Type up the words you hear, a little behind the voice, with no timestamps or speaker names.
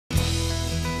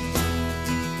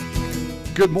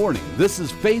Good morning. This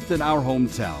is Faith in Our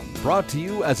Hometown, brought to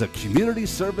you as a community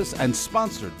service and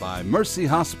sponsored by Mercy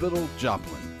Hospital,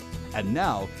 Joplin. And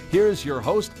now, here's your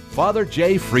host, Father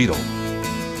Jay Friedel.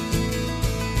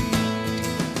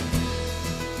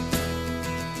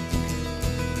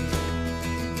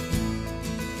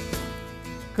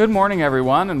 Good morning,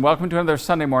 everyone, and welcome to another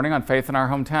Sunday morning on Faith in Our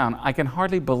Hometown. I can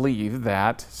hardly believe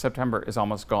that September is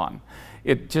almost gone.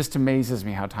 It just amazes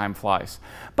me how time flies.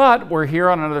 But we're here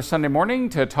on another Sunday morning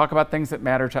to talk about things that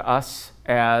matter to us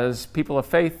as people of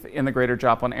faith in the greater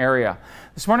Joplin area.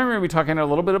 This morning we're going to be talking a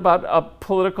little bit about a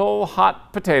political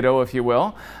hot potato, if you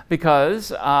will, because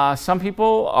some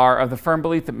people are of the firm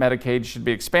belief that Medicaid should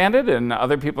be expanded, and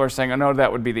other people are saying, oh no,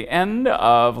 that would be the end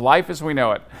of life as we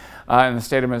know it in the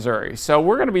state of Missouri. So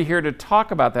we're going to be here to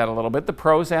talk about that a little bit, the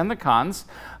pros and the cons,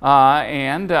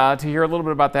 and to hear a little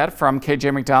bit about that from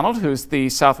KJ McDonald, who's the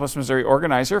Southwest Missouri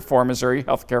organizer for Missouri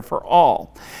Healthcare for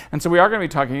All. And so we are going to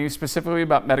be talking to you specifically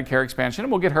about Medicare expansion,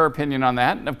 and we'll get her opinion on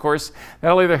that. And of course,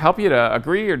 that'll either help you to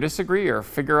agree or disagree or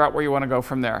figure out where you want to go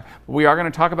from there. But we are going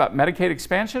to talk about Medicaid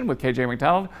expansion with KJ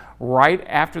McDonald right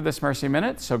after this Mercy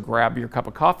Minute. So grab your cup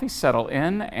of coffee, settle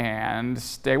in, and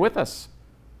stay with us.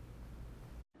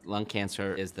 Lung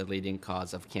cancer is the leading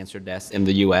cause of cancer deaths in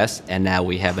the U.S., and now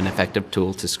we have an effective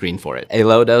tool to screen for it. A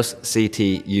low-dose CT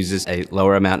uses a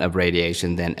lower amount of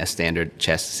radiation than a standard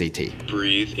chest CT.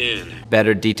 Breathe in.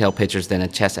 Better detailed pictures than a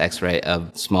chest x-ray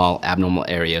of small abnormal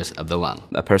areas of the lung.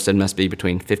 A person must be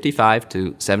between 55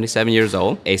 to 77 years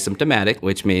old, asymptomatic,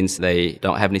 which means they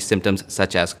don't have any symptoms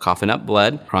such as coughing up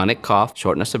blood, chronic cough,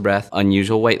 shortness of breath,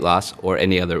 unusual weight loss, or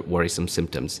any other worrisome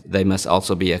symptoms. They must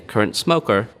also be a current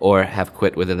smoker or have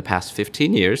quit within the past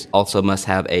 15 years, also must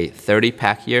have a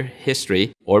 30-pack year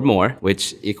history or more,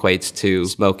 which equates to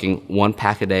smoking 1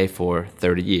 pack a day for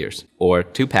 30 years, or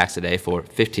 2 packs a day for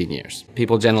 15 years.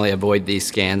 People generally avoid these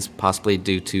scans possibly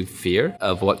due to fear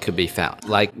of what could be found.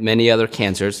 Like many other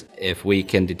cancers, if we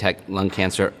can detect lung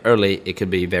cancer early, it could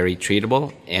be very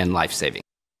treatable and life-saving.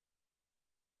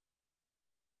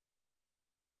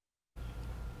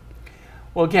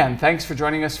 Well, again, thanks for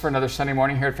joining us for another Sunday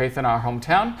morning here at Faith in Our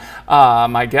Hometown.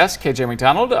 My guest, KJ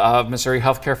McDonald of Missouri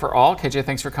Healthcare for All. KJ,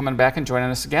 thanks for coming back and joining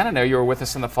us again. I know you were with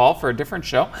us in the fall for a different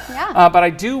show. Yeah. But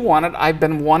I've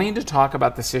been wanting to talk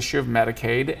about this issue of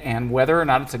Medicaid and whether or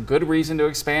not it's a good reason to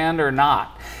expand or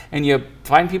not. And you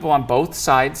find people on both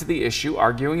sides of the issue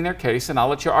arguing their case, and I'll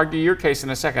let you argue your case in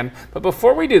a second. But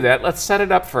before we do that, let's set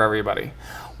it up for everybody.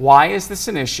 Why is this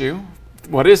an issue?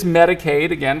 What is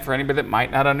Medicaid? Again, for anybody that might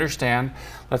not understand,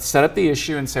 let's set up the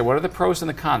issue and say, what are the pros and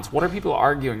the cons? What are people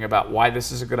arguing about why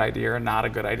this is a good idea or not a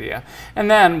good idea? And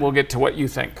then we'll get to what you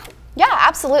think. Yeah,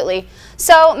 absolutely.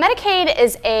 So Medicaid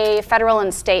is a federal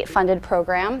and state funded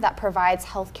program that provides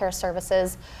healthcare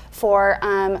services for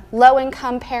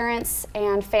low-income parents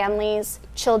and families,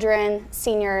 children,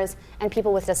 seniors, and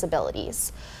people with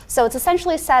disabilities. So it's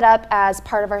essentially set up as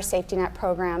part of our safety net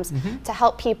programs to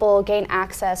help people gain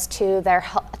access to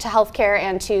healthcare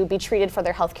and to be treated for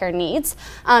their healthcare needs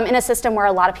in a system where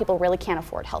a lot of people really can't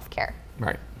afford healthcare.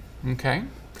 Right. Okay.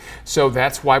 So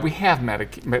that's why we have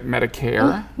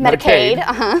Medicare.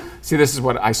 Medicaid. See, this is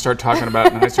what I start talking about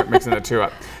and then I start mixing the two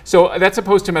up. So that's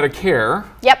opposed to Medicare.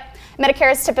 Yep.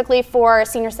 Medicare is typically for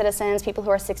senior citizens, people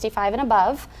who are 65 and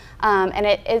above, and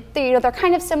they're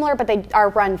kind of similar, but they are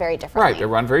run very differently. Right, they're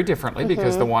run very differently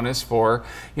because the one is for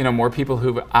more people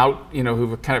who've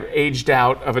kind of aged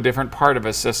out of a different part of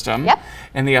a system,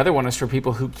 and the other one is for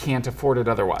people who can't afford it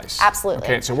otherwise. Absolutely.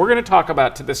 Okay, so we're going to talk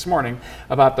about this morning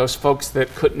about those folks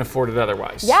that couldn't afford it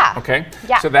otherwise. Yeah. Okay.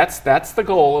 Yeah. So that's the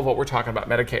goal of what we're talking about,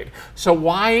 Medicaid. So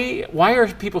why are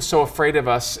people so afraid of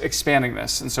us expanding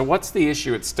this? And so what's the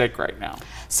issue at stake right now?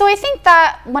 So I think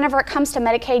that whenever it comes to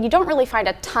Medicaid, you don't really find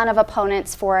a ton of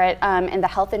opponents for it in the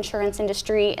health insurance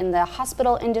industry, in the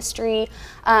hospital industry.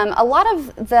 A lot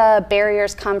of the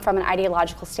barriers come from an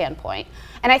ideological standpoint.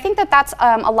 And I think that that's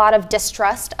a lot of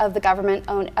distrust of the government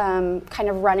kind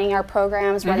of running our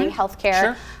programs, running healthcare.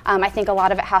 Sure. I think a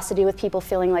lot of it has to do with people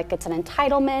feeling like it's an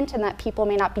entitlement and that people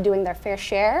may not be doing their fair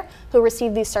share who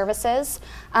receive these services.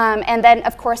 And then,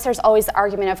 of course, there's always the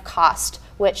argument of cost,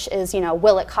 which is,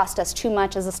 will it cost us too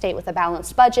much as a state with a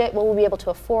balanced budget? Will we be able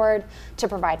to afford to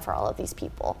provide for all of these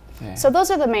people? Yeah. So those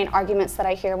are the main arguments that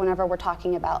I hear whenever we're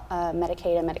talking about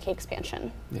Medicaid and Medicaid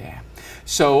expansion. Yeah.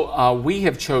 So we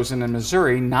have chosen in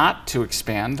Missouri not to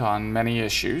expand on many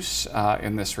issues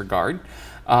in this regard.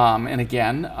 And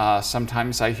again,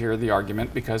 sometimes I hear the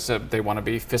argument because they want to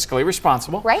be fiscally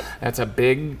responsible. Right. That's a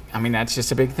big, that's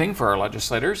just a big thing for our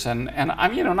legislators. And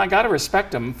I got to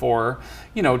respect them for,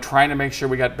 trying to make sure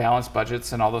we got balanced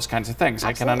budgets and all those kinds of things.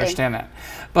 Absolutely. I can understand that.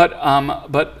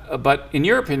 But in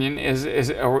your opinion, is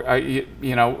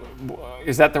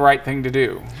that the right thing to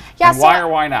do? Yeah, and why or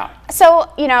why not?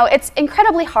 So, it's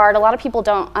incredibly hard. A lot of people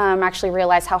don't actually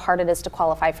realize how hard it is to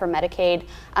qualify for Medicaid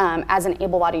as an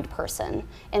able-bodied person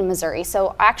in Missouri.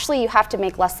 So actually you have to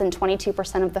make less than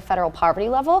 22% of the federal poverty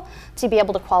level to be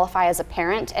able to qualify as a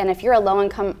parent. And if you're a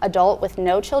low-income adult with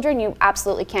no children, you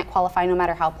absolutely can't qualify no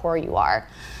matter how poor you are.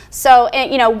 So,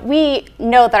 we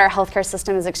know that our healthcare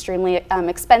system is extremely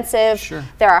expensive. Sure.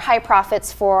 There are high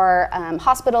profits for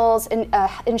hospitals,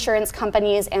 insurance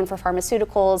companies, and for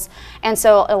pharmaceuticals. And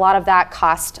so a lot of that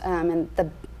cost and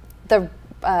the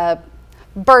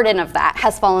burden of that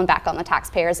has fallen back on the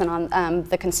taxpayers and on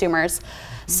the consumers.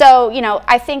 So,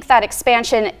 I think that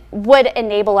expansion would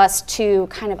enable us to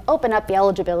kind of open up the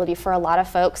eligibility for a lot of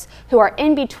folks who are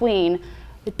in between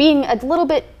being a little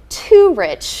bit too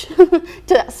rich,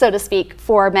 so to speak,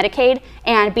 for Medicaid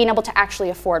and being able to actually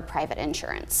afford private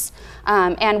insurance.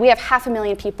 And we have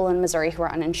 500,000 people in Missouri who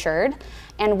are uninsured.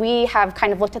 And we have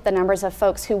kind of looked at the numbers of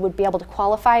folks who would be able to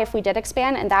qualify if we did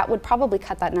expand, and that would probably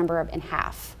cut that number in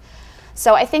half.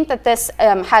 So I think that this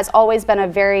has always been a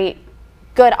very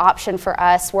good option for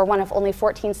us. We're one of only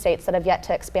 14 states that have yet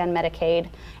to expand Medicaid.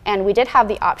 And we did have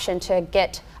the option to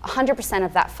get 100%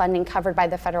 of that funding covered by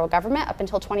the federal government up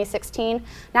until 2016.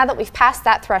 Now that we've passed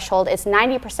that threshold, it's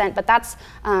 90%, but that's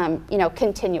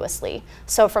continuously.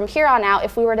 So from here on out,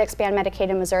 if we were to expand Medicaid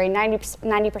in Missouri,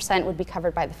 90% would be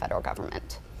covered by the federal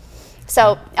government.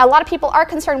 So a lot of people are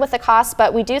concerned with the cost,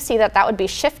 but we do see that that would be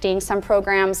shifting some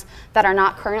programs that are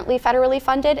not currently federally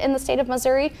funded in the state of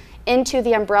Missouri into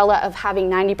the umbrella of having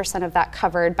 90% of that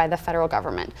covered by the federal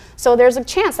government. So there's a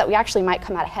chance that we actually might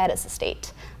come out ahead as a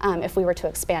state if we were to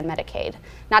expand Medicaid.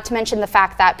 Not to mention the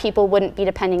fact that people wouldn't be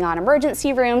depending on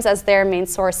emergency rooms as their main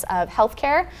source of health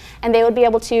care, and they would be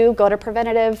able to go to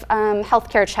preventative health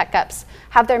care checkups,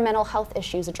 have their mental health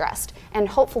issues addressed, and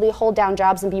hopefully hold down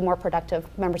jobs and be more productive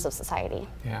members of society.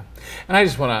 Yeah, and I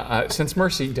just want to, since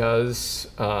Mercy does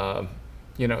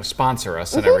sponsor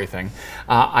us and everything.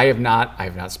 I have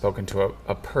not spoken to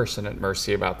a person at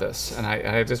Mercy about this, and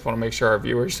I just want to make sure our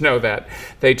viewers know that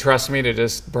they trust me to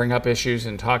just bring up issues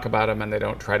and talk about them, and they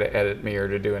don't try to edit me or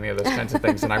to do any of those kinds of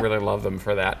things. And I really love them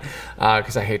for that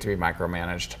because I hate to be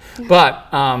micromanaged. But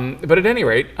at any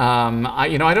rate,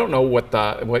 I don't know what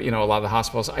a lot of the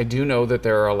hospitals. I do know that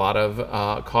there are a lot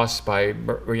of costs by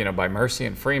Mercy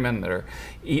and Freeman that are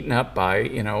eaten up by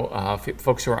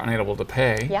folks who are unable to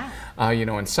pay. Yeah.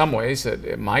 In some ways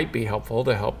it might be helpful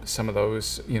to help some of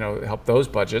those, help those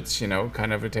budgets,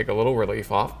 kind of to take a little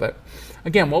relief off. But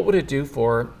again, what would it do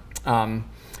for, I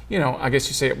guess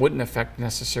you say it wouldn't affect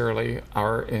necessarily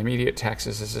our immediate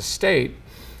taxes as a state,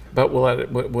 but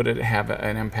would it have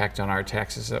an impact on our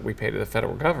taxes that we pay to the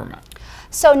federal government?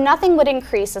 So nothing would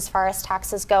increase as far as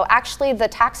taxes go. Actually, the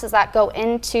taxes that go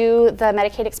into the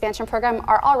Medicaid expansion program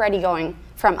are already going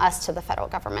from us to the federal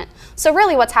government. So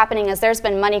really what's happening is there's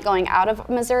been money going out of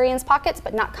Missourians' pockets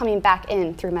but not coming back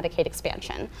in through Medicaid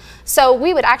expansion. So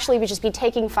we would actually just be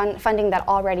taking funding that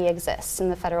already exists in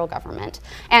the federal government.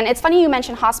 And it's funny you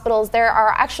mentioned hospitals. There are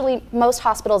actually, most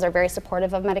hospitals are very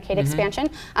supportive of Medicaid expansion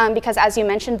because as you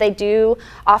mentioned, they do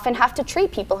often have to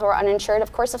treat people who are uninsured.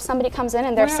 Of course, if somebody comes in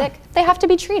and they're sick, they have to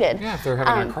be treated. Yeah, if they're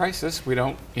having a crisis, we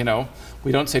don't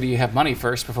say, do you have money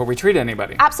first before we treat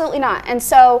anybody? Absolutely not.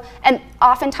 And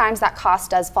oftentimes that cost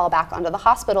does fall back onto the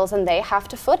hospitals and they have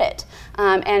to foot it.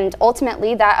 And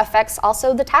ultimately that affects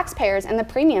also the taxpayers and the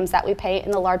premiums that we pay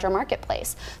in the larger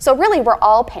marketplace. So really we're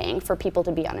all paying for people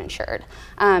to be uninsured.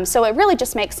 So it really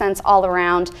just makes sense all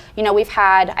around. We've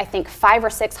had, I think, 5 or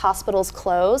 6 hospitals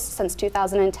close since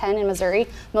 2010 in Missouri.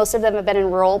 Most of them have been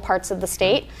in rural parts of the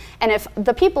state. And if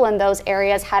the people in those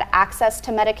areas had access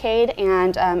to Medicaid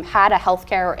and had a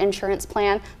healthcare or insurance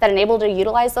plan that enabled to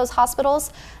utilize those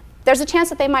hospitals, there's a chance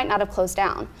that they might not have closed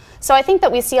down. So I think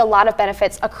that we see a lot of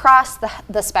benefits across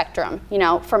the spectrum,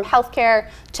 from healthcare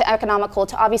to economical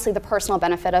to obviously the personal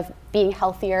benefit of being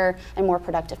healthier and more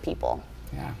productive people.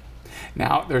 Yeah.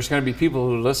 Now, there's going to be people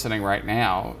who are listening right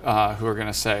now who are going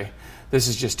to say, this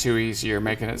is just too easy. You're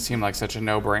making it seem like such a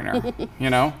no-brainer.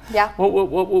 Yeah.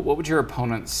 What would your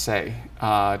opponents say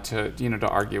to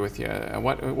argue with you?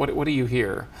 What do you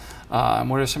hear?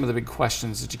 What are some of the big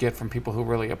questions that you get from people who are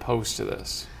really opposed to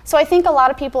this? So I think a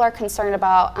lot of people are concerned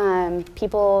about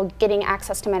people getting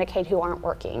access to Medicaid who aren't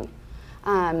working.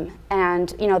 And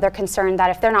they're concerned that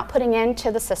if they're not putting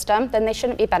into the system, then they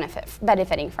shouldn't be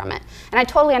benefiting from it. And I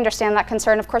totally understand that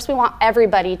concern. Of course, we want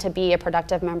everybody to be a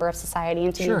productive member of society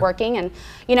and to be working, and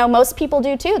most people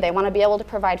do too. They want to be able to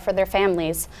provide for their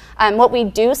families. What we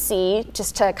do see,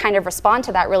 just to kind of respond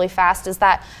to that really fast, is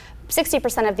that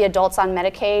 60% of the adults on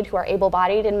Medicaid who are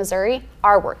able-bodied in Missouri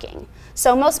are working.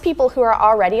 So most people who are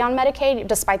already on Medicaid,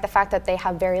 despite the fact that they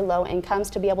have very low incomes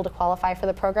to be able to qualify for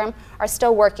the program, are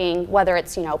still working, whether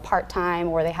it's part-time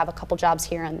or they have a couple jobs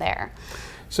here and there.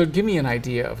 So give me an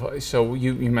idea of, so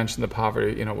you mentioned the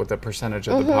poverty, what the percentage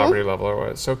of the poverty level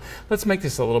was. So let's make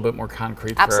this a little bit more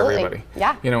concrete for everybody.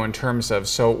 Yeah. In terms of,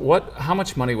 how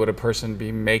much money would a person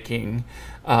be making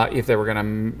if they were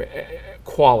going to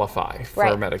qualify for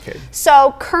Medicaid?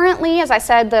 So currently, as I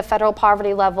said, the federal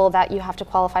poverty level that you have to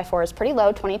qualify for is pretty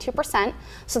low, 22%.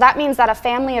 So that means that a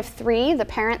family of 3, the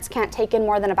parents can't take in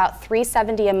more than about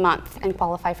 $370 a month and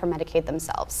qualify for Medicaid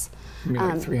themselves. You mean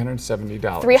like $370?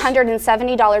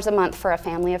 $370 a month for a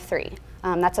family of 3.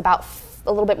 That's about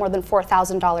a little bit more than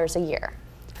 $4,000 a year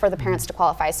for the parents to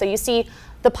qualify. So you see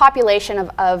the population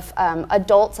of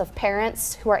adults, of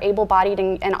parents who are able-bodied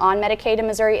and on Medicaid in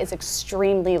Missouri is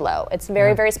extremely low. It's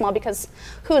very, very small, because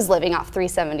who's living off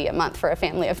 $370 a month for a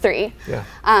family of 3?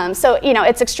 Yeah. So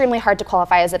it's extremely hard to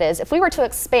qualify as it is. If we were to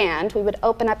expand, we would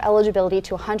open up eligibility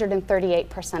to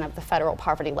 138% of the federal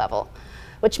poverty level,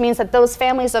 which means that those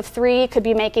families of 3 could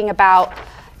be making about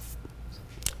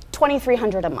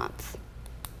 $2,300 a month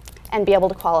and be able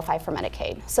to qualify for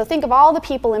Medicaid. So think of all the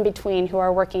people in between who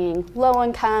are working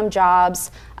low-income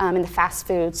jobs in the fast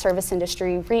food, service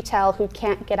industry, retail, who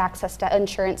can't get access to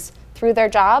insurance through their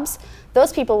jobs.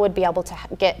 Those people would be able to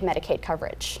get Medicaid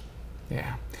coverage.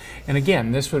 Yeah, and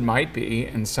again, this might be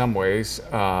in some ways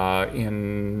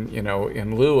in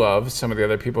lieu of some of the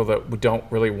other people that don't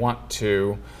really want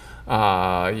to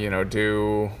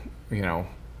do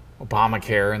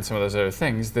Obamacare and some of those other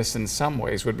things. This in some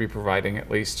ways would be providing,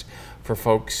 at least for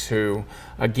folks who,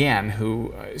 again,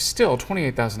 still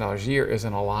 $28,000 a year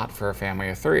isn't a lot for a family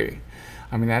of 3.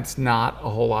 I mean, that's not a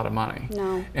whole lot of money.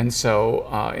 No. And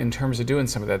so in terms of doing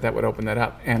some of that, that would open that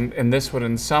up. And this would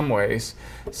in some ways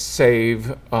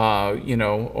save,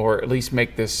 or at least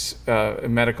make this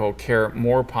medical care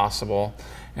more possible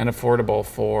and affordable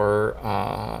for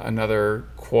another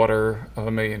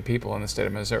 250,000 people in the state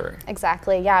of Missouri.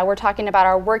 Exactly, yeah. We're talking about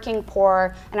our working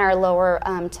poor and our lower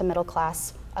to middle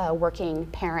class working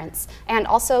parents. And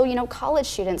also, college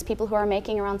students, people who are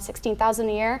making around $16,000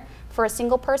 a year for a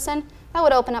single person. That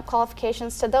would open up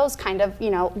qualifications to those kind of,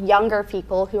 younger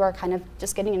people who are kind of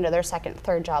just getting into their second,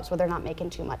 third jobs where they're not making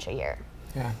too much a year.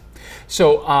 Yeah.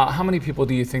 So how many people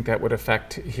do you think that would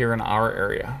affect here in our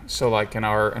area? So like in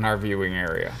our viewing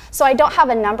area? So I don't have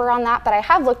a number on that, but I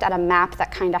have looked at a map that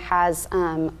kind of has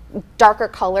darker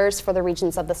colors for the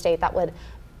regions of the state that would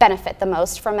benefit the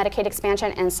most from Medicaid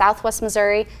expansion, and Southwest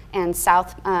Missouri and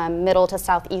middle to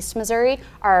southeast Missouri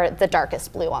are the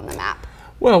darkest blue on the map.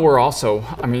 Well, we're also,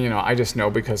 I just know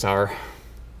because our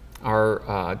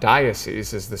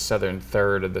diocese is the southern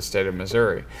third of the state of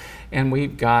Missouri. And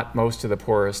we've got most of the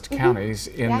poorest counties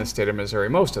in the state of Missouri.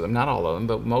 Most of them, not all of them,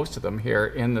 but most of them here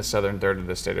in the southern third of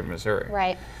the state of Missouri.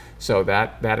 Right. So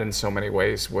that in so many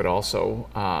ways would also,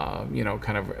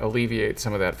 kind of alleviate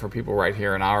some of that for people right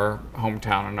here in our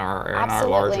hometown and our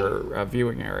larger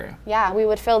viewing area. Yeah, we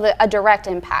would feel a direct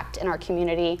impact in our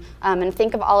community. And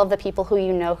think of all of the people who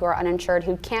who are uninsured,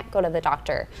 who can't go to the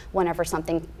doctor whenever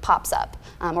something pops up,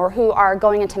 or who are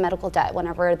going into medical debt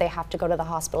whenever they have to go to the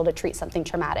hospital to treat something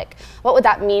traumatic. What would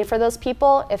that mean for those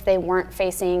people if they weren't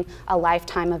facing a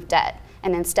lifetime of debt,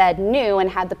 and instead knew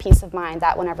and had the peace of mind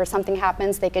that whenever something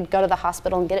happens, they could go to the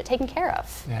hospital and get it taken care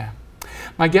of? Yeah.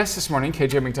 My guest this morning,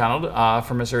 KJ McDonald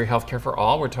from Missouri Healthcare for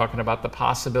All. We're talking about the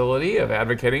possibility of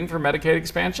advocating for Medicaid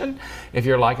expansion, if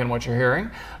you're liking what you're hearing.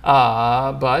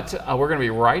 But we're going to be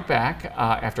right back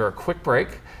after a quick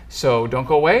break. So don't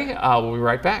go away. We'll be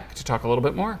right back to talk a little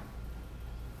bit more.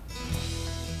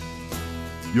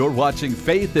 You're watching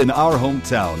Faith in Our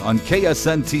Hometown on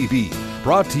KSN TV,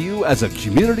 brought to you as a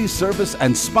community service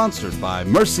and sponsored by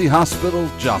Mercy Hospital,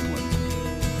 Joplin.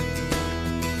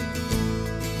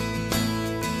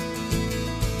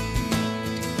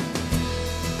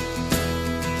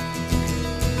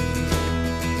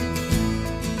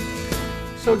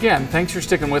 So again, thanks for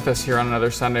sticking with us here on another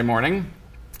Sunday morning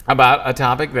about a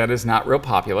topic that is not real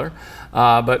popular,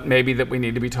 but maybe that we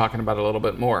need to be talking about a little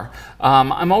bit more.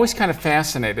 I'm always kind of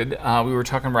fascinated. We were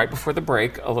talking right before the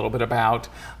break a little bit about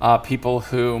people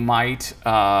who might,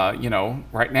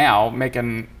 right now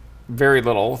making very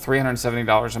little,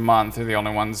 $370 a month are the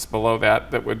only ones below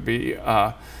that would be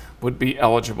would be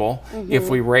eligible. If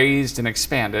we raised and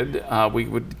expanded, we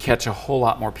would catch a whole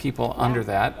lot more people under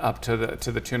that, up to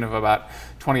the tune of about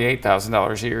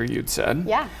 $28,000 a year, you'd said.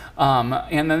 Yeah.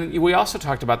 And then we also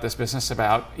talked about this business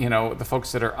about, the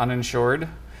folks that are uninsured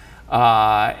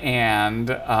and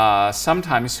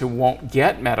sometimes who won't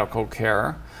get medical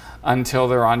care until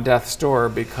they're on death's door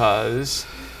because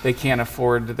they can't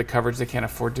afford the coverage, they can't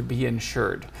afford to be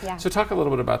insured. Yeah. So talk a little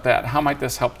bit about that. How might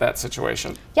this help that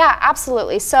situation? Yeah,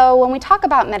 absolutely. So when we talk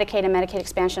about Medicaid and Medicaid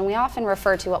expansion, we often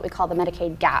refer to what we call the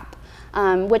Medicaid gap,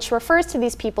 which refers to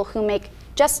these people who make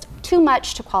just too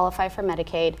much to qualify for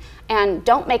Medicaid and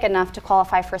don't make enough to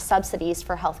qualify for subsidies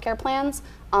for healthcare plans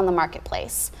on the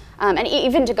marketplace. And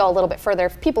even to go a little bit further,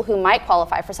 people who might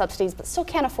qualify for subsidies but still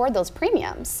can't afford those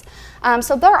premiums.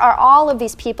 So there are all of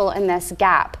these people in this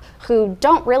gap who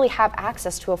don't really have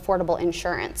access to affordable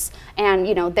insurance. And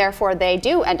therefore they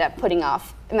do end up putting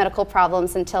off medical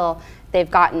problems until they've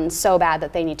gotten so bad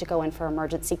that they need to go in for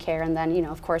emergency care, and then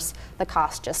of course the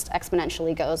cost just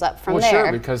exponentially goes up from there. Well,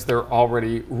 sure, because they're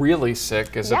already really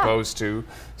sick as opposed to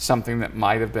something that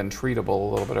might have been treatable a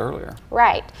little bit earlier.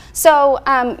 Right. So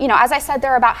as I said,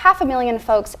 there are about 500,000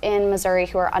 folks in Missouri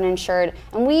who are uninsured,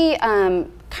 and we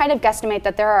kind of guesstimate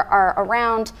that there are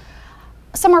around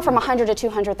somewhere from 100 to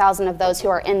 200,000 of those who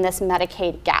are in this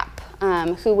Medicaid gap,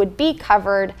 who would be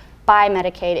covered by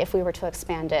Medicaid if we were to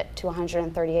expand it to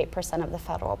 138% of the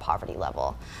federal poverty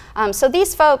level. So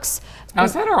these folks... Now,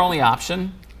 is that our only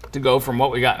option, to go from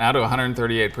what we got now to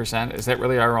 138%? Is that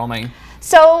really our only...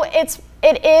 So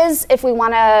it is if we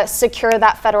want to secure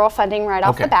that federal funding right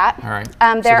off the bat. All right.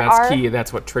 So that's key.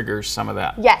 That's what triggers some of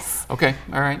that. Yes. Okay.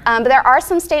 All right. But there are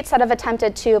some states that have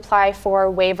attempted to apply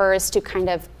for waivers to kind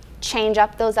of change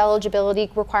up those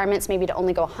eligibility requirements, maybe to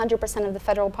only go 100% of the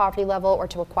federal poverty level, or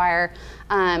to require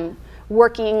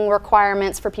working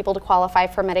requirements for people to qualify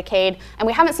for Medicaid. And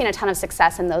we haven't seen a ton of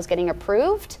success in those getting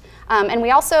approved. And we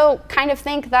also kind of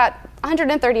think that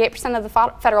 138% of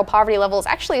the federal poverty level is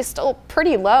actually still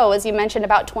pretty low. As you mentioned,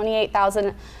 about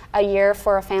 $28,000 a year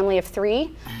for a family of 3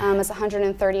 is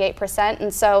 138%.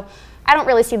 And so I don't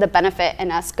really see the benefit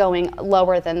in us going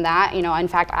lower than that. In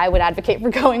fact, I would advocate for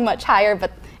going much higher,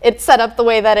 but it's set up the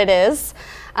way that it is.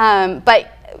 And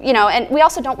we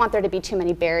also don't want there to be too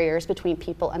many barriers between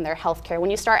people and their health care.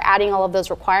 When you start adding all of those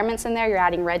requirements in there, you're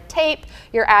adding red tape,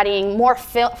 you're adding more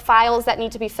files that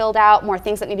need to be filled out, more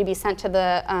things that need to be sent to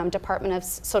the Department of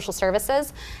Social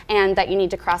Services, and that you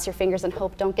need to cross your fingers and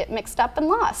hope don't get mixed up and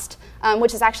lost,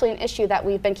 which is actually an issue that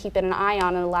we've been keeping an eye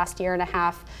on in the last year and a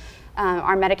half.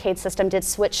 Our Medicaid system did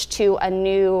switch to a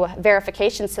new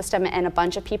verification system, and a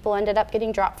bunch of people ended up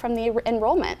getting dropped from the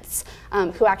enrollments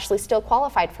who actually still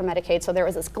qualified for Medicaid. So there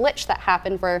was this glitch that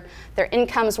happened where their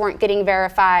incomes weren't getting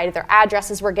verified, their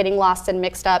addresses were getting lost and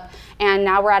mixed up, and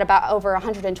now we're at about over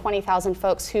 120,000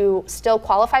 folks who still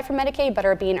qualify for Medicaid but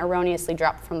are being erroneously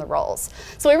dropped from the rolls.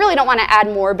 So we really don't want to add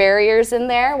more barriers in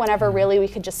there whenever really we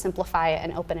could just simplify it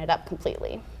and open it up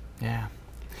completely. Yeah.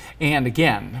 And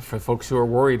again, for folks who are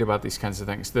worried about these kinds of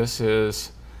things, this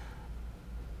is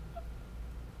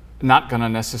not going to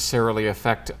necessarily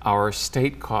affect our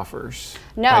state coffers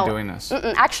by doing this.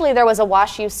 Actually, there was a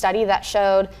WashU study that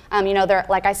showed,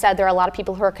 like I said, there are a lot of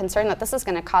people who are concerned that this is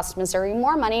going to cost Missouri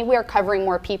more money. We are covering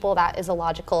more people. That is a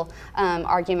logical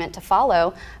argument to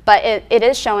follow. But it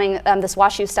is showing, this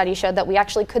WashU study showed that we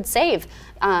actually could save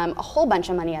a whole bunch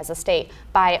of money as a state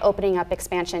by opening up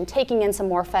expansion, taking in some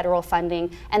more federal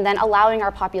funding, and then allowing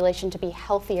our population to be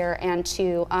healthier and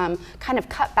to kind of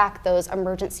cut back those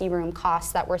emergency room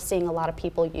costs that we're seeing a lot of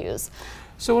people use.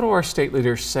 So what do our state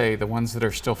leaders say, the ones that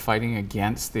are still fighting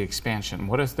against the expansion?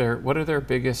 What are their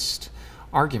biggest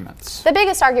arguments? The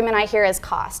biggest argument I hear is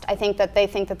cost. I think that they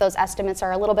think that those estimates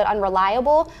are a little bit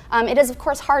unreliable. It is, of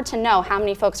course, hard to know how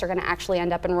many folks are going to actually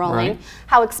end up enrolling,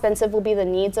 how expensive will be the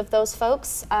needs of those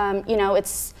folks.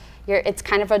 It's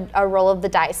kind of a roll of the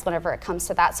dice whenever it comes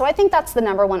to that. So I think that's the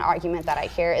number one argument that I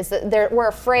hear, is that we're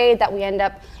afraid that we end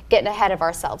up getting ahead of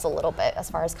ourselves a little bit as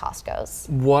far as cost goes.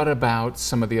 What about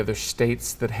some of the other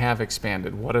states that have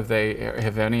expanded?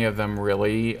 Have any of them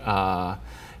really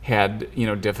had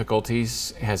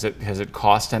difficulties? Has it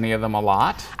cost any of them a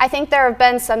lot? I think there have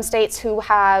been some states who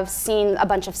have seen a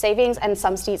bunch of savings, and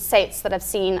some states that have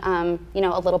seen a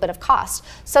little bit of cost.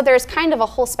 So there's kind of a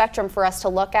whole spectrum for us to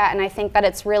look at, and I think that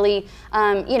it's really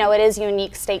it is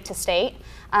unique state to state.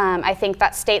 I think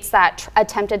that states that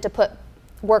attempted to put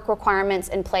work requirements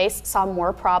in place saw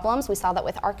more problems. We saw that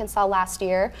with Arkansas last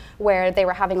year, where they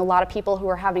were having a lot of people who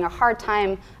were having a hard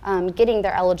time getting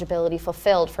their eligibility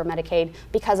fulfilled for Medicaid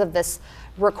because of this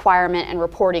requirement and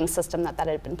reporting system that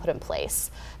had been put in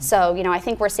place. So, I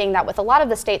think we're seeing that with a lot of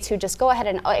the states who just go ahead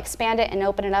and expand it and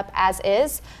open it up as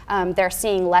is. They're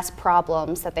seeing less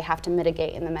problems that they have to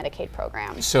mitigate in the Medicaid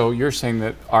program. So you're saying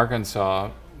that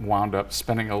Arkansas wound up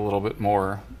spending a little bit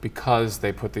more because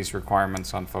they put these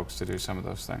requirements on folks to do some of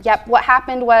those things. Yep. What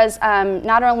happened was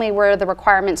not only were the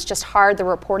requirements just hard, the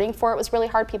reporting for it was really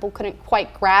hard. People couldn't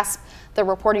quite grasp the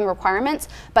reporting requirements,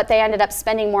 but they ended up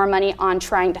spending more money on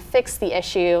trying to fix the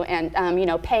issue and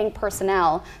paying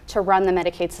personnel to run the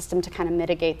Medicaid system to kind of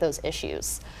mitigate those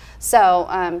issues. So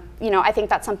I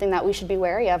think that's something that we should be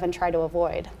wary of and try to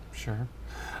avoid. Sure.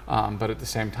 But at the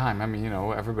same time,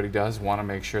 everybody does want to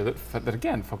make sure that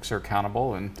again, folks are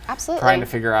accountable and Absolutely. Trying to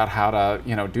figure out how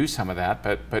to, do some of that,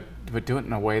 but do it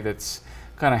in a way that's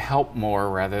going to help more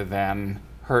rather than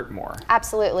hurt more.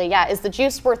 Absolutely, yeah. Is the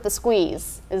juice worth the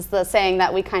squeeze? Is the saying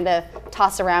that we kind of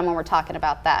toss around when we're talking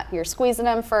about that. You're squeezing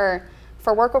them for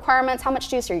work requirements. How much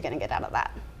juice are you going to get out of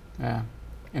that? Yeah,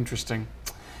 interesting.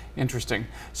 Interesting.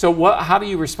 So how do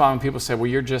you respond when people say, well,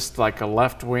 you're just like a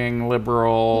left-wing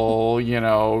liberal,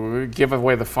 give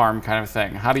away the farm kind of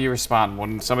thing? How do you respond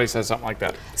when somebody says something like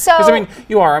that? Because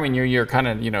you are. You're kind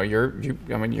of,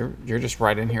 you're just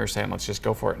right in here saying, let's just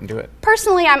go for it and do it.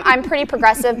 Personally, I'm pretty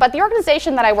progressive, but the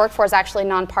organization that I work for is actually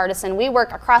nonpartisan. We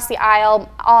work across the aisle.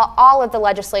 All of the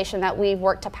legislation that we've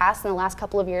worked to pass in the last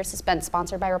couple of years has been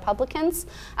sponsored by Republicans.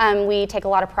 We take a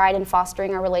lot of pride in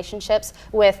fostering our relationships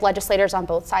with legislators on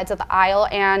both sides of the aisle,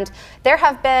 and there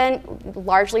have been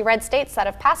largely red states that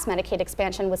have passed Medicaid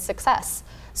expansion with success.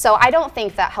 So I don't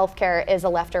think that healthcare is a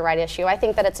left or right issue. I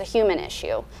think that it's a human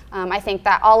issue. I think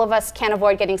that all of us can't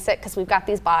avoid getting sick because we've got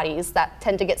these bodies that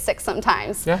tend to get sick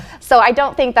sometimes. Yeah. So I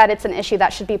don't think that it's an issue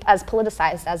that should be as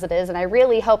politicized as it is, and I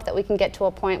really hope that we can get to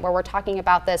a point where we're talking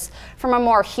about this from a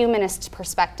more humanist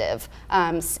perspective,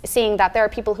 seeing that there are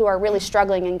people who are really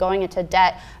struggling and going into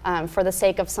debt for the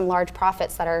sake of some large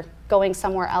profits that are going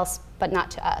somewhere else, but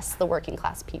not to us, the working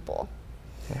class people.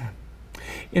 Yeah.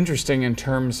 Interesting in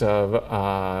terms of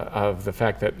the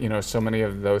fact that so many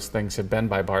of those things have been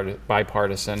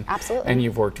bipartisan. Absolutely. And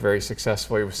you've worked very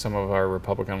successfully with some of our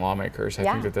Republican lawmakers. I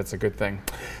think that that's a good thing.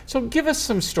 So give us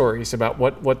some stories about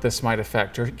what this might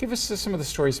affect, or give us some of the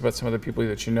stories about some of the people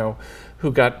that you know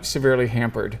who got severely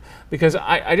hampered. Because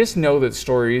I just know that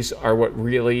stories are what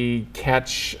really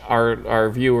catch our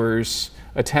viewers'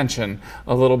 attention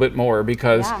a little bit more,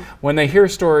 because when they hear a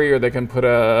story, or they can put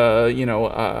a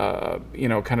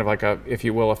kind of like a, if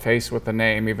you will, a face with the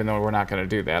name, even though we're not going to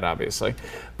do that obviously,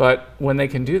 but when they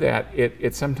can do that,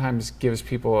 it sometimes gives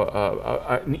people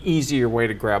an easier way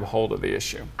to grab hold of the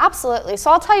issue. Absolutely. So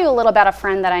I'll tell you a little about a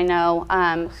friend that I know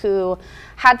who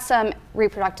had some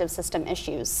reproductive system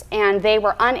issues, and they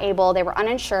were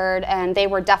uninsured, and they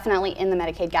were definitely in the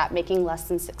Medicaid gap, making less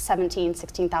than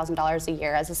 $16,000 a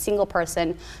year as a single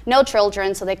person, no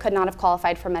children, so they could not have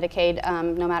qualified for Medicaid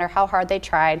no matter how hard they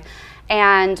tried.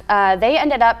 And they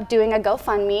ended up doing a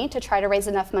GoFundMe to try to raise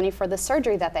enough money for the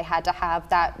surgery that they had to have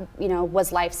that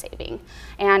was life-saving.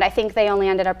 And I think they only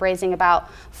ended up raising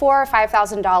about $4,000 or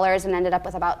 $5,000 and ended up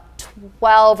with about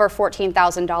 $12,000 or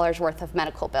 $14,000 worth of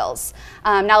medical bills.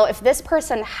 Now, if this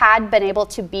person had been able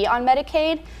to be on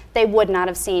Medicaid, they would not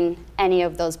have seen any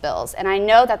of those bills. And I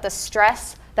know that the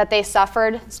stress that they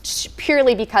suffered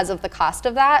purely because of the cost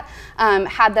of that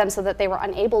had them so that they were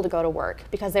unable to go to work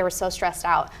because they were so stressed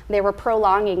out. They were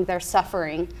prolonging their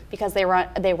suffering because they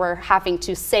were having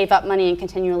to save up money and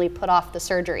continually put off the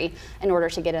surgery in order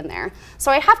to get in there.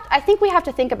 So I think we have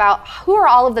to think about who are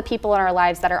all of the people in our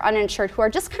lives that are uninsured, who are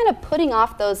just kind of putting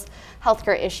off those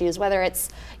healthcare issues, whether it's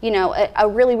a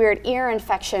really weird ear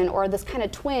infection or this kind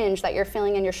of twinge that you're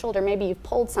feeling in your shoulder, maybe you've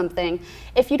pulled something.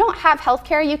 If you don't have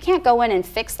healthcare, you can't go in and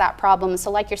fix that problem.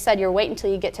 So like you said, you're waiting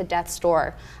until you get to death's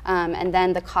door, and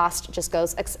then the cost just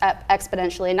goes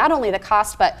exponentially. And not only the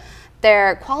cost, but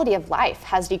their quality of life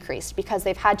has decreased because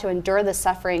they've had to endure this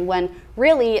suffering, when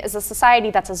really, as a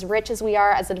society that's as rich as we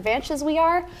are, as advanced as we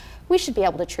are, we should be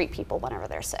able to treat people whenever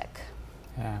they're sick.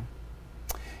 Yeah.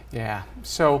 Yeah,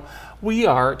 so we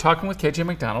are talking with KJ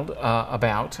McDonald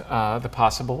about the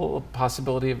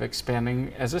possibility of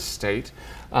expanding as a state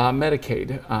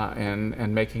Medicaid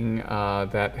and making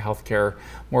that health care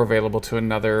more available to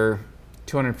another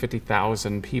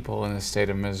 250,000 people in the state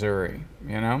of Missouri,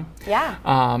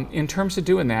 Yeah. In terms of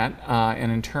doing that,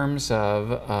 and in terms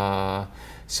of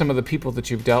some of the people that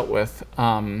you've dealt with,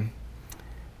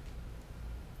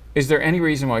 is there any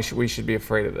reason why we should be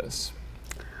afraid of this?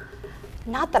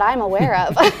 Not that I'm aware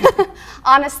of.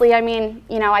 Honestly, I mean,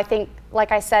 you know, I think,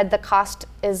 like I said, the cost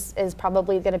is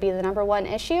probably going to be the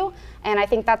 #1 issue, and I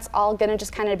think that's all going to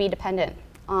just kind of be dependent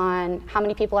on how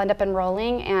many people end up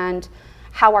enrolling and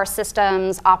how our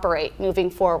systems operate moving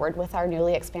forward with our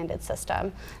newly expanded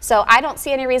system. So I don't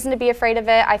see any reason to be afraid of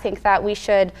it. I think that we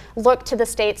should look to the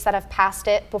states that have passed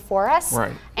it before us,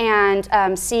 right,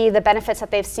 and see the benefits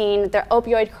that they've seen. The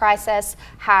opioid crisis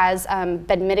has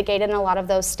been mitigated in a lot of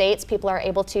those states. People are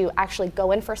able to actually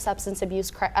go in for substance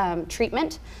abuse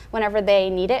treatment whenever they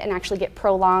need it and actually get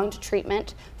prolonged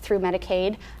treatment through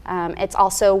Medicaid. It's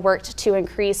also worked to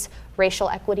increase racial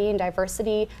equity and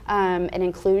diversity and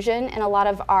inclusion in a lot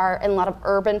of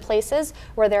urban places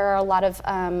where there are a lot of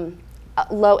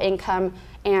low income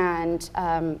and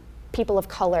people of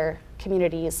color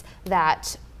communities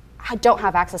that don't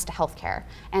have access to health care,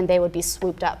 and they would be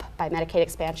swooped up by Medicaid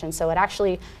expansion. So it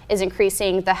actually is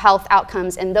increasing the health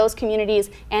outcomes in those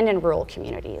communities and in rural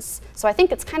communities. So I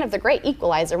think it's kind of the great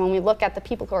equalizer when we look at the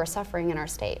people who are suffering in our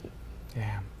state.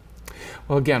 Yeah.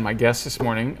 Well, again, my guest this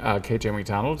morning, KJ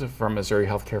McDonald from Missouri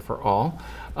Healthcare for All.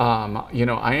 You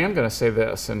know, I am going to say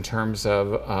this in terms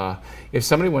of if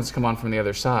somebody wants to come on from the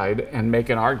other side and make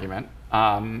an argument,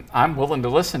 I'm willing to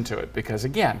listen to it, because,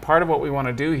 again, part of what we want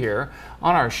to do here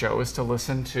on our show is to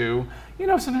listen to, you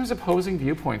know, sometimes opposing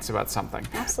viewpoints about something.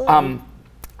 Absolutely.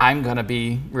 I'm going to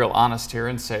be real honest here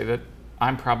and say that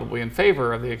I'm probably in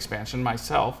favor of the expansion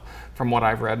myself from what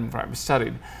I've read and what I've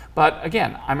studied. But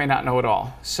again, I may not know it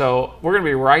all. So we're going to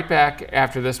be right back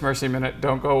after this Mercy Minute.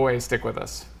 Don't go away. Stick with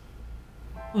us.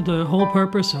 The whole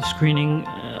purpose of screening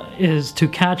is to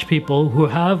catch people who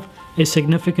have a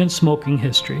significant smoking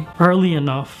history early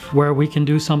enough where we can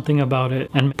do something about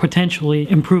it and potentially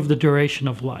improve the duration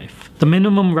of life. The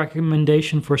minimum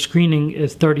recommendation for screening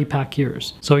is 30-pack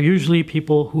years. So usually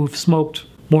people who've smoked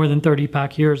more than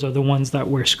 30-pack years are the ones that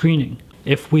we're screening.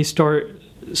 If we start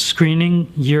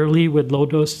screening yearly with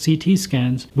low-dose CT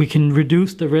scans, we can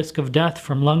reduce the risk of death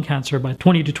from lung cancer by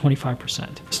 20 to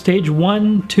 25%. Stage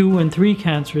 1, 2, and 3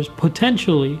 cancers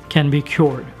potentially can be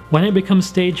cured. When it becomes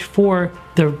stage 4,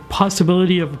 the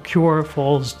possibility of cure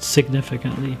falls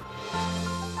significantly.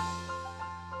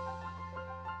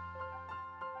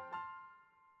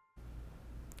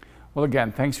 Well,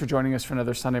 again, thanks for joining us for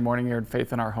another Sunday morning here at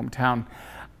Faith in Our Hometown.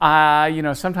 You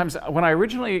know, sometimes when I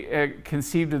originally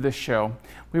conceived of this show,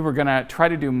 we were going to try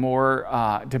to do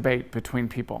more debate between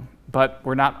people, but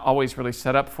we're not always really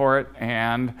set up for it,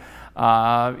 and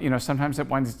you know, sometimes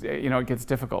it gets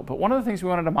difficult. But one of the things we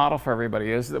wanted to model for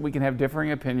everybody is that we can have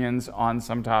differing opinions on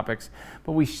some topics,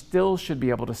 but we still should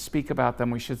be able to speak about them.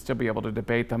 We should still be able to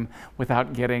debate them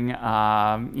without getting you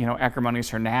know,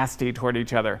 acrimonious or nasty toward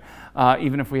each other,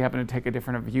 even if we happen to take a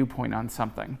different viewpoint on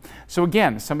something. So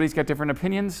again, if somebody's got different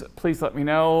opinions, please let me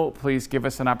know. Please give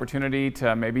us an opportunity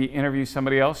to maybe interview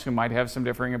somebody else who might have some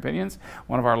differing opinions.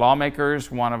 One of our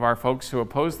lawmakers, one of our folks who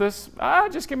oppose this,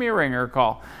 just give me a ring or a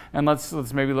call, and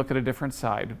let's maybe look at a different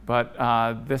side.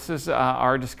 But this is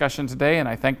our discussion today, and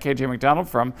I thank KJ McDonald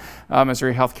from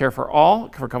Missouri Healthcare for All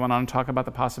for coming on and talking about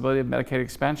the possibility of Medicaid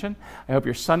expansion. I hope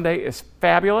your Sunday is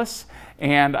fabulous,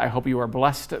 and I hope you are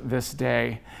blessed this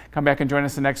day. Come back and join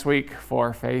us the next week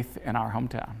for Faith in Our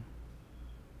Hometown.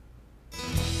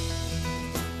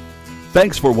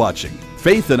 Thanks for watching.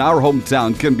 Faith in Our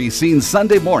Hometown can be seen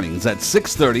Sunday mornings at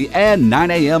 6:30 and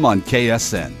 9 a.m. on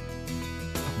KSN.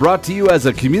 Brought to you as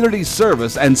a community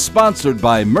service and sponsored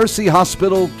by Mercy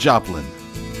Hospital, Joplin.